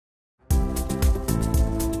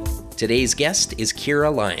Today's guest is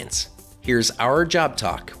Kiera Lyons. Here's our Job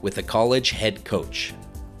Talk with a college head coach.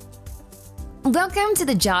 Welcome to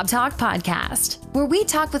the Job Talk podcast, where we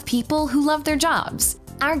talk with people who love their jobs.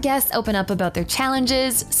 Our guests open up about their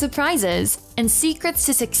challenges, surprises, and secrets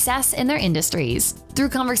to success in their industries. Through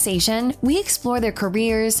conversation, we explore their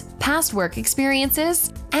careers, past work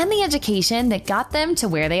experiences, and the education that got them to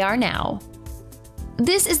where they are now.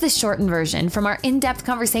 This is the shortened version from our in-depth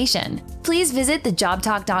conversation. Please visit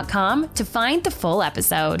thejobtalk.com to find the full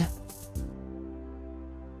episode.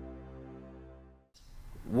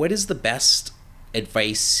 What is the best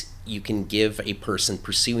advice you can give a person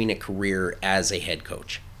pursuing a career as a head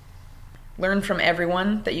coach? Learn from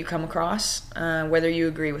everyone that you come across, whether you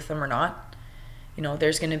agree with them or not. You know,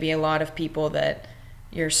 there's going to be a lot of people that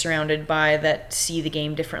you're surrounded by that see the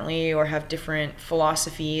game differently or have different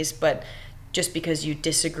philosophies, but just because you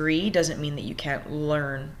disagree doesn't mean that you can't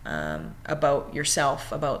learn about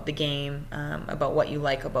yourself, about the game, about what you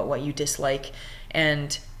like, about what you dislike,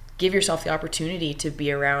 and give yourself the opportunity to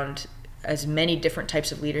be around as many different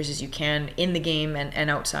types of leaders as you can in the game and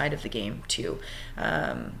outside of the game too.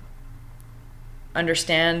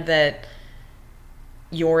 Understand that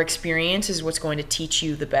your experience is what's going to teach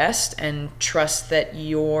you the best, and trust that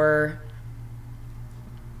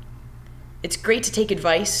it's great to take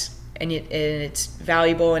advice, and it's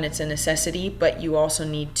valuable and it's a necessity, but you also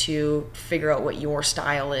need to figure out what your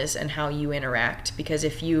style is and how you interact. Because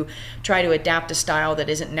if you try to adapt a style that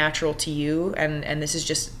isn't natural to you, and this is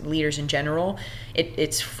just leaders in general,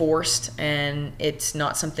 it's forced and it's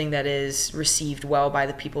not something that is received well by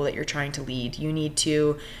the people that you're trying to lead. You need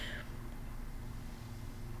to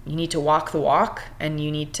walk the walk, and you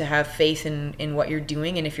need to have faith in what you're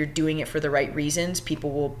doing. And if you're doing it for the right reasons,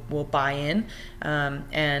 people will buy in,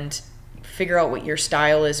 and figure out what your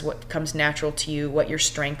style is, what comes natural to you, what your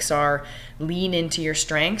strengths are. Lean into your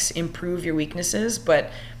strengths, improve your weaknesses.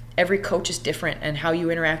 But every coach is different, and how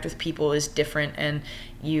you interact with people is different, and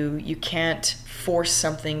you can't force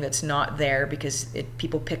something that's not there, because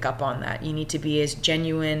people pick up on that. You need to be as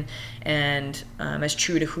genuine and as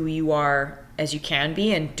true to who you are as you can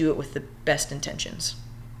be, and do it with the best intentions.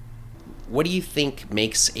 What do you think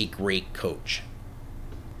makes a great coach?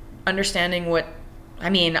 Understanding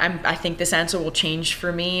I think this answer will change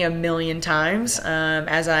for me a million times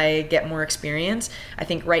as I get more experience. I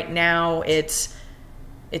think right now it's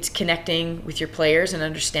connecting with your players and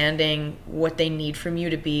understanding what they need from you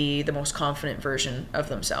to be the most confident version of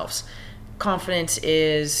themselves. Confidence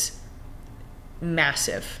is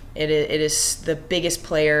massive. It is the biggest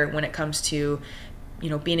player when it comes to,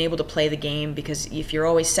 being able to play the game, because if you're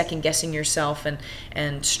always second guessing yourself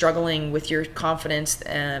and struggling with your confidence,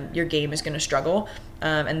 your game is going to struggle.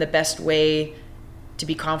 And the best way to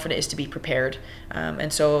be confident is to be prepared.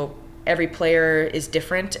 And so every player is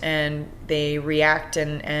different, and they react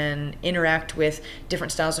and interact with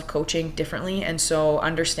different styles of coaching differently. And so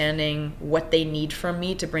understanding what they need from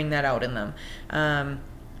me to bring that out in them. I'm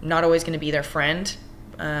not always going to be their friend,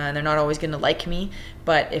 and they're not always going to like me,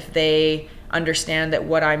 but if they understand that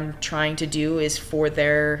what I'm trying to do is for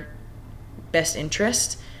their best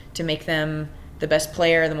interest, to make them the best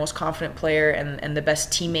player, the most confident player, and the best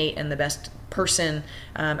teammate and the best person,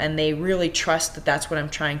 and they really trust that that's what I'm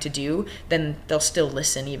trying to do, then they'll still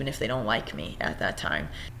listen even if they don't like me at that time.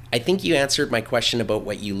 I think you answered my question about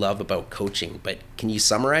what you love about coaching, but can you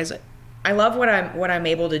summarize it? I love what I'm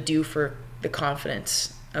able to do for the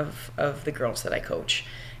confidence of the girls that I coach.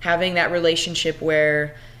 Having that relationship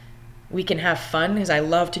where we can have fun, because I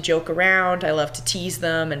love to joke around, I love to tease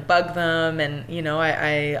them and bug them, and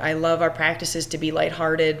I love our practices to be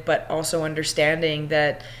lighthearted, but also understanding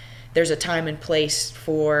that there's a time and place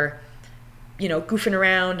for goofing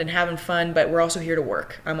around and having fun, but we're also here to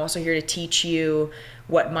work. I'm also here to teach you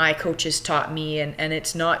what my coaches taught me, and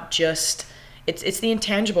it's not just it's the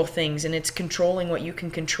intangible things, and it's controlling what you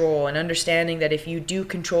can control, and understanding that if you do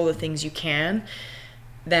control the things you can,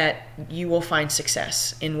 that you will find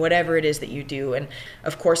success in whatever it is that you do. And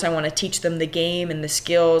of course I want to teach them the game and the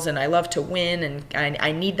skills, and I love to win, and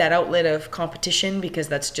I need that outlet of competition, because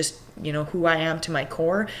that's just who I am to my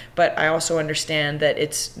core. But I also understand that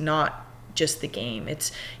it's not just the game,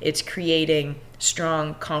 it's creating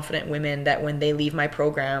strong, confident women that when they leave my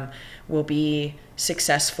program will be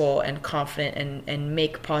successful and confident and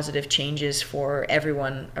make positive changes for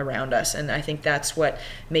everyone around us. And I think that's what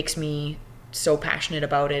makes me so passionate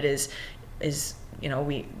about it, is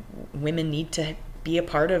women need to be a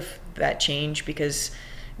part of that change, because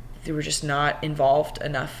they were just not involved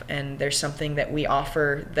enough, and there's something that we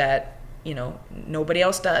offer that nobody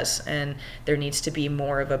else does, and there needs to be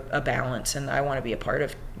more of a balance, and I want to be a part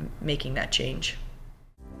of making that change.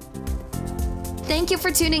 Thank you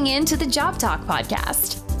for tuning in to the Job Talk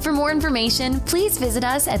podcast. For more information, please visit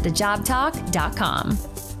us at thejobtalk.com.